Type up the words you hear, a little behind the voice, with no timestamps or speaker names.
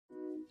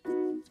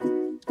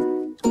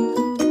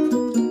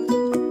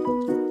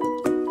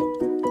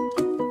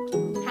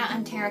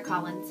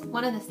Collins,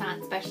 one of the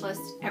science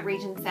specialists at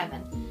Region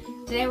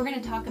 7. Today we're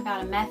going to talk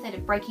about a method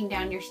of breaking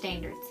down your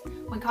standards.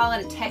 We call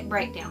it a TEKS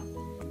Breakdown.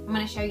 I'm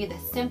going to show you the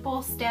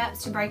simple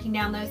steps to breaking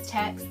down those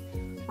TEKS.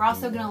 We're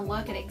also going to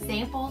look at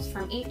examples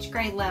from each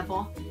grade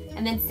level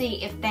and then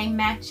see if they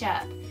match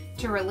up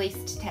to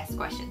released test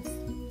questions.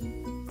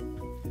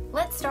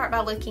 Let's start by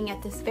looking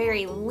at this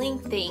very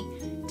lengthy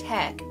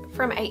TEK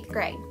from 8th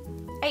grade.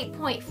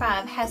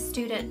 8.5 has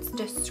students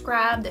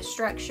describe the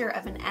structure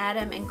of an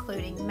atom,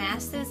 including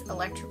masses,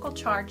 electrical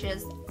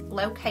charges,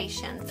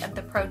 locations of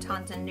the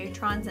protons and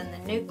neutrons in the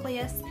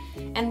nucleus,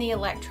 and the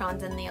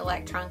electrons in the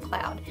electron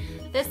cloud.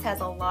 This has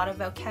a lot of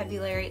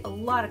vocabulary, a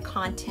lot of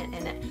content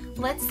in it.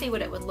 Let's see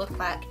what it would look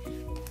like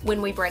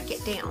when we break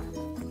it down.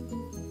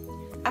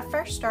 I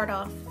first start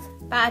off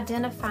by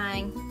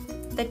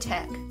identifying the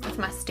TEK with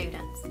my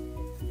students,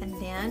 and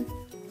then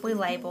we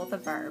label the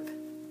verb.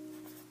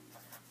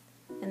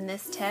 And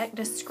this TEK,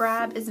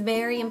 describe, is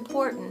very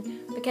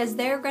important because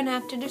they're going to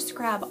have to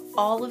describe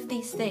all of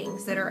these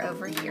things that are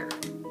over here.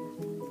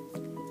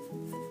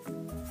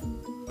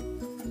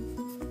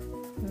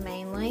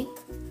 Mainly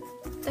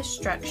the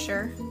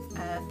structure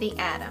of the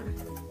atom.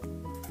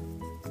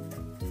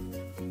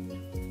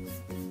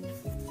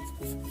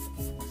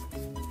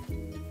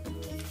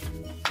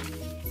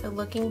 So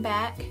looking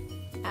back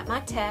at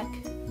my TEK,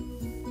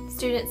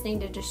 students need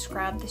to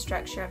describe the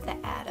structure of the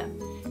atom.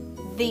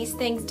 These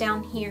things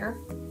down here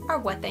are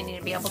what they need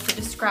to be able to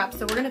describe,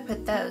 so we're going to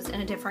put those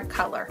in a different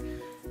color.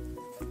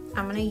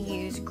 I'm going to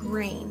use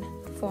green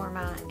for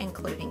my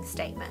including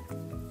statement.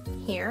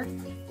 Here,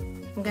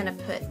 I'm going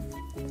to put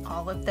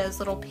all of those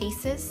little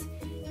pieces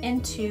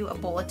into a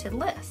bulleted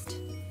list.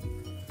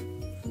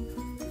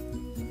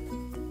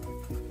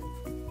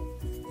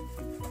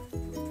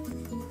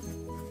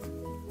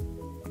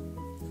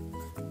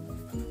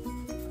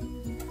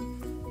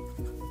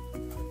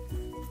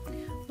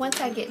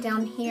 Once I get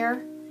down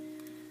here,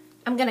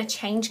 I'm going to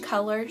change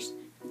colors.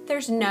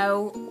 There's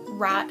no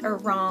right or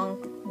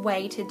wrong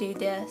way to do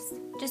this.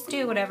 Just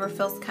do whatever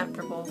feels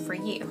comfortable for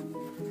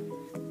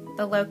you.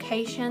 The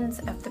locations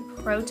of the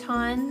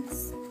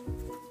protons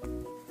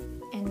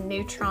and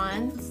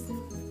neutrons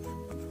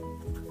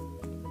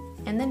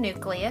in the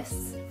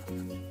nucleus,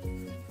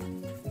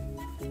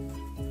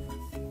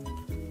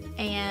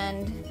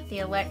 and the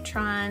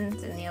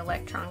electrons in the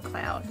electron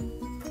cloud.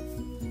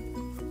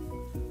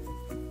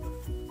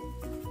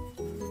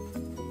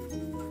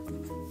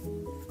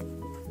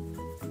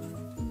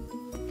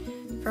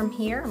 From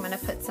here, I'm going to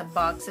put some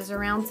boxes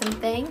around some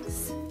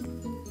things.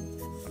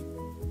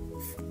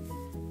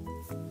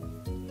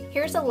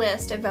 Here's a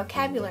list of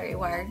vocabulary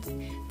words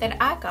that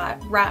I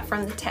got right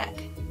from the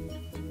TEK.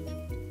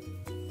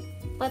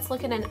 Let's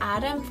look at an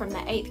item from the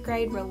 8th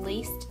grade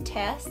released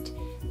test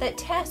that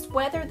tests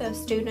whether those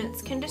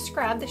students can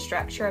describe the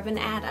structure of an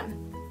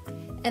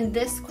atom. In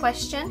this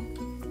question,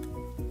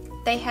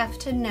 they have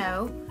to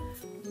know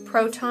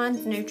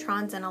protons,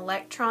 neutrons, and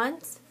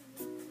electrons,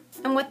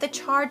 and what the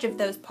charge of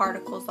those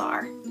particles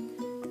are,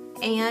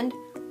 and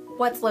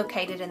what's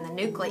located in the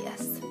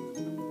nucleus.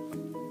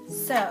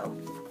 So,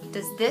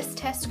 does this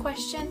test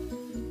question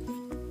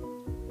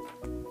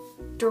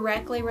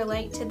directly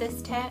relate to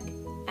this TEK?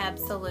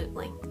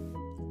 Absolutely.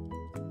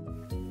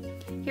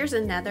 Here's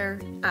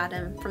another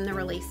item from the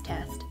release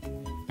test,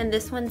 and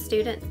this one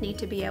students need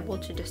to be able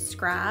to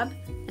describe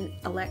an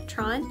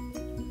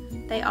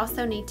electron. They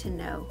also need to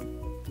know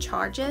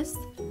charges,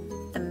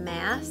 the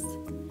mass,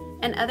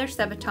 and other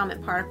subatomic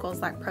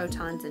particles like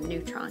protons and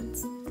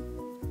neutrons.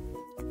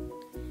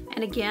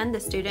 And again, the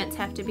students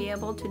have to be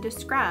able to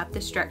describe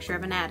the structure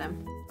of an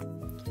atom.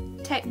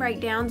 TEK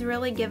breakdowns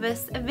really give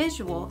us a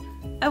visual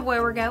of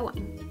where we're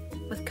going.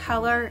 With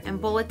color and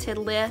bulleted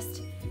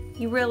list,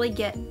 you really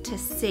get to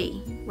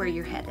see where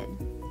you're headed.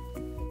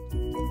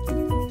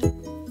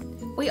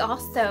 We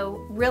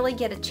also really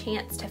get a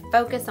chance to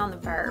focus on the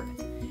verb.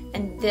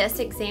 In this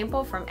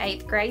example from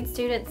 8th grade,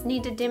 students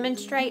need to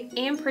demonstrate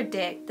and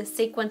predict the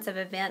sequence of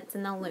events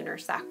in the lunar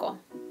cycle.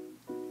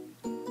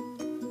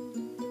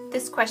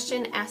 This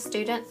question asks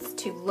students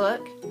to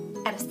look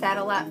at a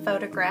satellite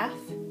photograph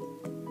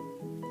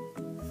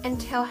and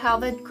tell how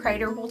the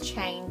crater will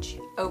change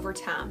over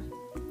time.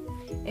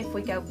 If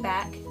we go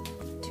back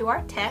to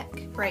our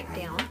TEK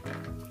breakdown,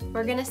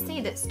 we're going to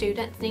see that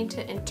students need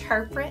to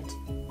interpret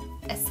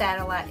a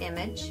satellite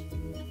image,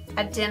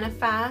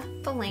 identify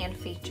the land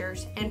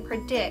features, and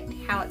predict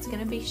how it's going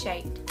to be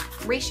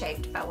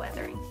reshaped by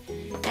weathering.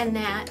 And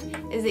that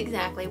is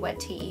exactly what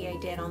TEA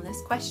did on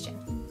this question.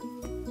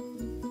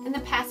 In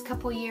the past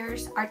couple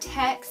years, our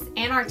TEKS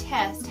and our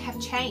tests have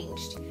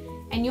changed,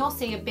 and you'll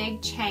see a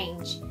big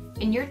change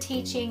in your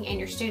teaching and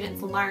your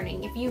students'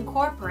 learning if you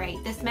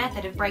incorporate this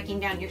method of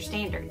breaking down your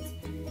standards.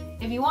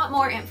 If you want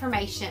more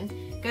information,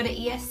 go to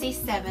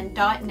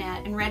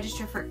esc7.net and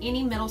register for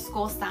any middle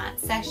school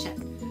science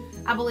session.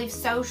 I believe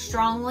so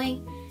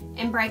strongly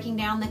in breaking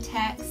down the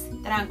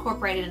TEKS that I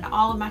incorporated into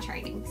all of my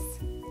trainings.